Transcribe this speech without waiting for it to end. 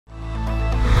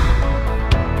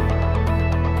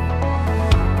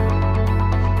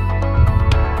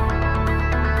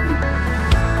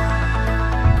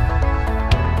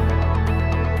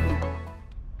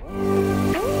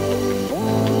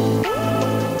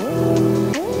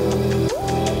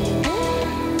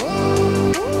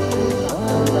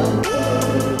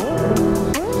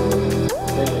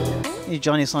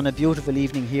join us on a beautiful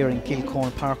evening here in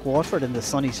Kilcohan Park, Waterford in the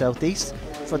sunny southeast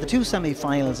for the two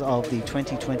semi-finals of the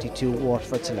 2022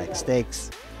 Waterford Select Stakes.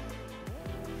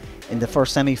 In the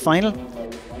first semi-final,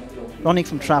 running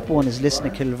from trap 1 is Listen to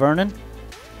Kilvernon.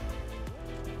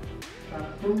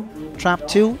 Trap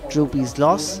 2, Droopy's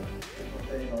Loss.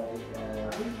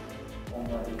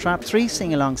 Trap 3,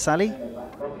 Sing Along Sally.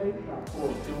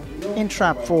 In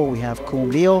trap 4 we have Combe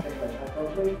Leo.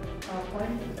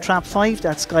 Trap 5,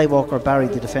 that's SKYWALKER Barry,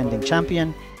 the defending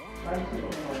champion.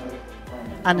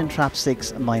 And in trap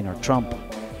 6, Minor Trump.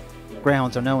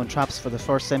 Greyhounds are now in traps for the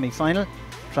first semi-final.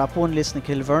 Trap 1, Listen to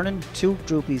Kilvernon. 2,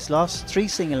 Droopy's Loss. 3,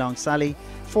 Sing Along Sally.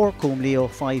 4, Combe Leo.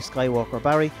 5, SKYWALKER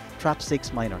Barry. Trap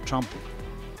 6, Minor Trump.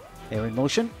 They're in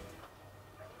motion.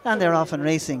 And they're off and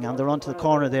racing on the run to the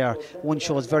corner there. One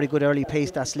shows very good early pace,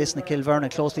 that's Listen to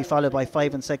Kilvernon, closely followed by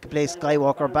 5 in second place,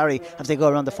 SKYWALKER Barry, as they go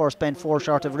around the first bend, 4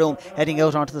 short of room, heading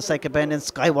out onto the second bend, and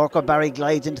SKYWALKER Barry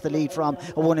glides into the lead from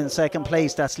a 1 in second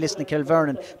place, that's Listen to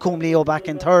Kilvernon. Combe Leo back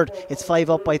in third, it's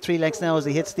 5 up by 3 lengths now as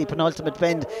he hits the penultimate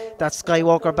bend. That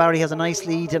SKYWALKER Barry has a nice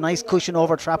lead, a nice cushion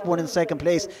over trap 1 in second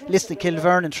place, Listen to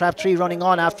Kilvernon. Trap 3 running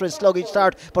on after a sluggish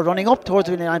start, but running up towards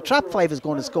the winning line. Trap 5 is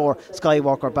going to score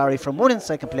SKYWALKER Barry from 1 in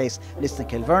second place, Listen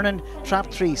to Kilvernon. Trap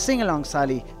 3, Sing Along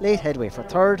Sally, late headway for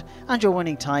third, and your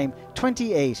winning time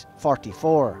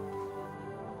 28:44.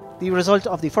 The result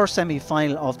of the first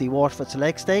semi-final of the Waterford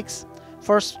Select Stakes: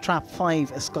 first, trap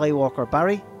 5, SKYWALKER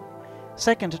Barry.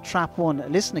 Second, trap 1,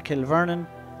 Listen to Kilvernon.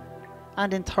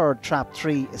 And in third, trap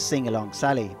 3, Sing Along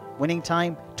Sally. Winning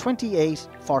time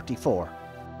 28:44.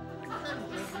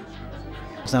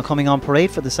 It's now coming on parade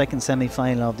for the second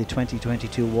semi-final of the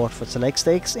 2022 Waterford Select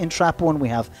Stakes. In trap 1 we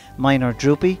have Minor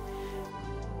Droopy.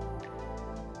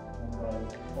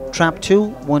 Trap 2,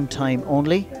 One Time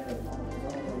Only.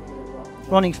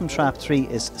 Running from trap 3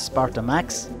 is Sparta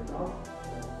Max.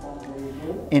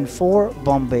 In 4,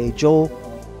 Bombay Joe.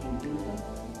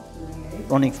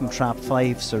 Running from trap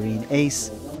 5, Serene Ace.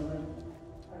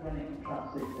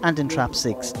 And in trap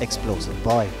 6, Explosive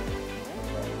Boy.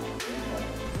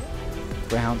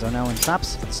 Greyhounds are now in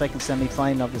traps for the second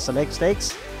semi-final of the Select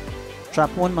Stakes. Trap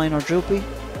 1, Minor Droopy.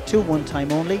 2, One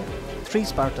Time Only. 3,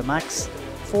 Sparta Max.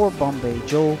 4, Bombay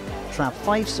Joe. Trap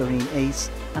 5, Serene Ace.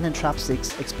 And in trap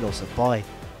 6, Explosive Boy.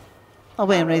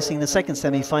 Away in racing the second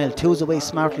semi-final, 2's away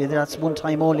smartly, that's One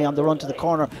Time Only on the run to the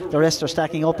corner. The rest are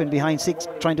stacking up in behind 6,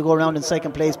 trying to go around in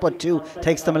second place, but 2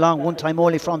 takes them along. One Time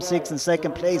Only from 6 in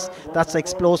second place, that's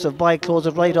Explosive Boy,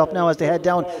 closes right up now as they head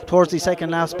down towards the second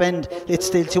last bend. It's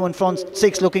still 2 in front,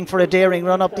 6 looking for a daring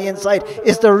run up the inside.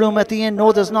 Is there room at the end?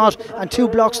 No, there's not, and 2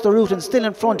 blocks the route and still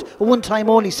in front. One Time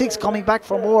Only, 6 coming back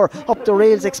for more, up the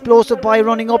rails. Explosive Boy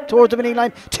running up towards the winning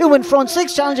line, 2 in front,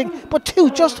 6 challenging, but 2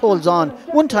 just holds on.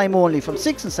 One Time Only from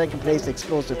 6 in second place,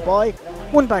 Explosive Boy.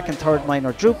 1 back in third,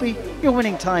 Minor Droopy. Your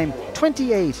winning time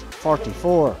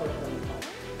 28:44.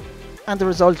 And the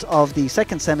result of the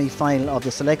second semi-final of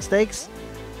the Select Stakes: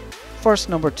 first,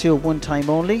 number 2, One Time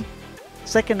Only.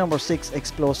 Second, number 6,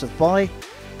 Explosive Boy.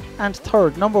 And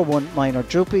third, number 1, Minor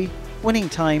Droopy. Winning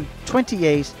time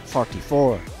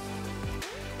 28:44.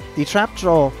 The trap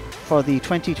draw for the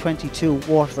 2022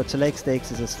 Waterford Select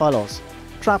Stakes is as follows: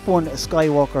 trap 1,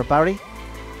 SKYWALKER Barry.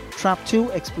 Trap 2,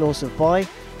 Explosive Boy.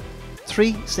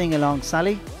 3, Sing Along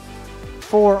Sally.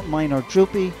 4, Minor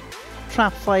Droopy.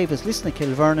 Trap 5 is Listen to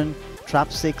Kilvernon.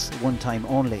 Trap 6, One Time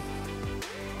Only.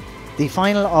 The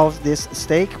final of this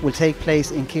stake will take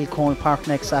place in Kilcohan Park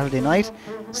next Saturday night.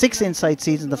 6 inside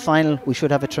seats in the final. We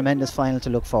should have a tremendous final to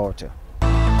look forward to.